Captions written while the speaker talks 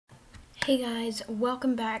Hey guys,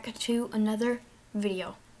 welcome back to another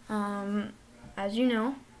video. As you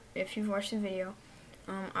know, if you've watched the video,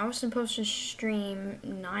 I was supposed to stream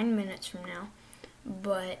 9 minutes from now,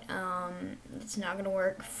 but it's not gonna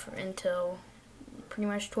work until pretty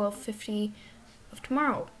much 12:50 of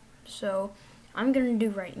tomorrow. So I'm gonna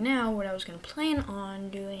do right now what I was gonna plan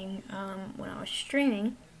on doing when I was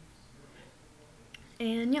streaming.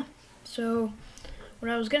 And yeah, so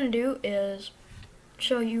what I was gonna do is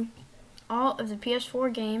show you all of the PS4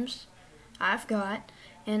 games I've got,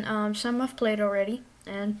 and some I've played already,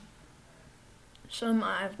 and some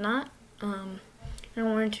I've not. And I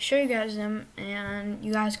wanted to show you guys them, and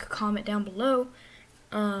you guys could comment down below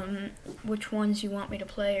which ones you want me to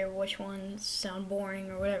play or which ones sound boring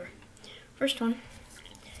or whatever. First one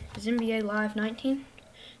is NBA Live 19.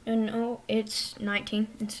 No, it's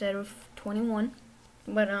 19 instead of 21,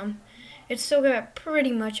 but it's still got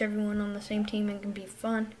pretty much everyone on the same team and can be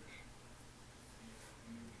fun.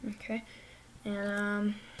 Okay,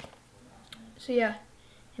 and so yeah,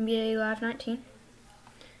 NBA Live 19.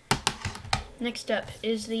 Next up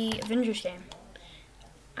is the Avengers game.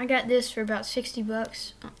 I got this for about 60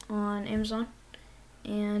 bucks on Amazon,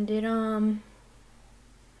 and it's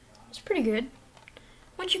pretty good.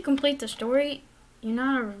 Once you complete the story, you're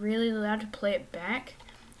not really allowed to play it back,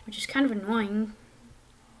 which is kind of annoying,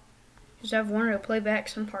 because I've wanted to play back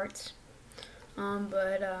some parts.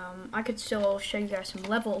 But I could still show you guys some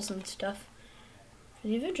levels and stuff for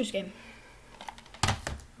the Avengers game.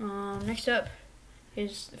 Next up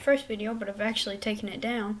is the first video, but I've actually taken it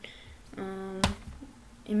down.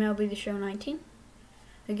 MLB The Show 19.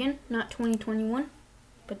 Again, not 2021,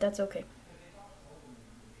 but that's okay.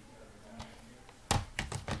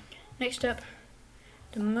 Next up,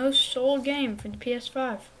 the most sold game for the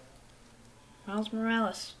PS5. Miles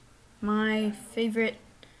Morales. My favorite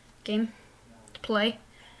game to play.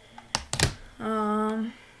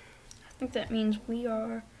 I think that means we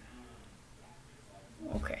are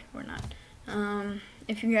okay. We're not.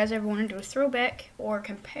 If you guys ever want to do a throwback or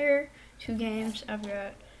compare two games, I've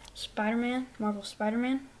got Spider-Man, Marvel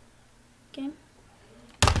Spider-Man game.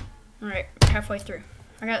 Alright, halfway through.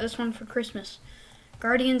 I got this one for Christmas.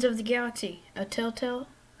 Guardians of the Galaxy, a Telltale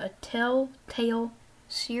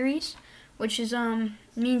series, which is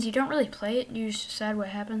means you don't really play it, you just decide what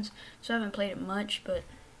happens. So I haven't played it much, but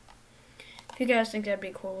if you guys think that'd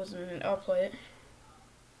be cool, then I'll play it.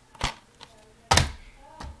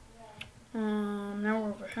 Now we're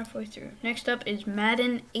over halfway through. Next up is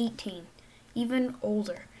Madden 18, even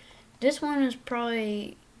older. This one is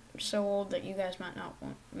probably so old that you guys might not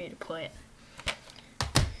want me to play it,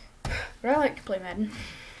 but I like to play Madden.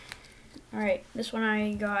 Alright, this one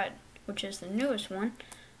I got, which is the newest one.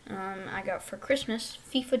 I got for Christmas,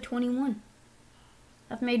 FIFA 21.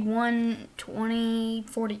 I've made one 40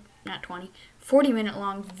 minute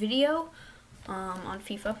long video on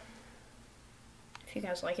FIFA. If you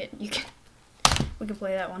guys like it, we can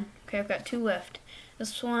play that one. Okay, I've got 2 left.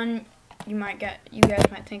 This one you guys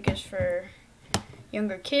might think is for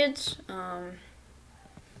younger kids.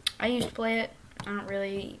 I used to play it. I don't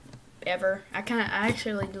really ever. I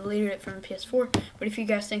actually deleted it from the PS4, but if you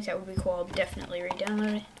guys think that would be cool, I'll definitely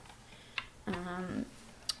re-download it.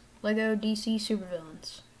 Lego DC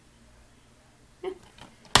Supervillains. Yeah,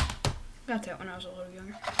 got that when I was a little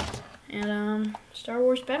younger. And Star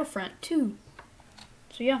Wars Battlefront 2.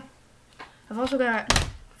 So yeah, I've also got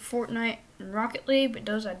Fortnite and Rocket League, but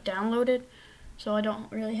those I downloaded, so I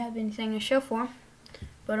don't really have anything to show for them.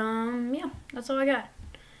 But yeah, that's all I got.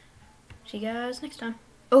 See you guys next time.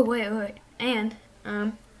 Oh wait, and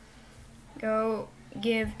go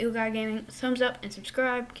give Ill Guy Gaming a thumbs up and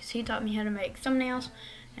subscribe, because he taught me how to make thumbnails,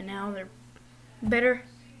 and now they're better.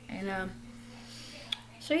 And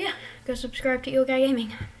so yeah, go subscribe to Ill Guy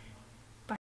Gaming.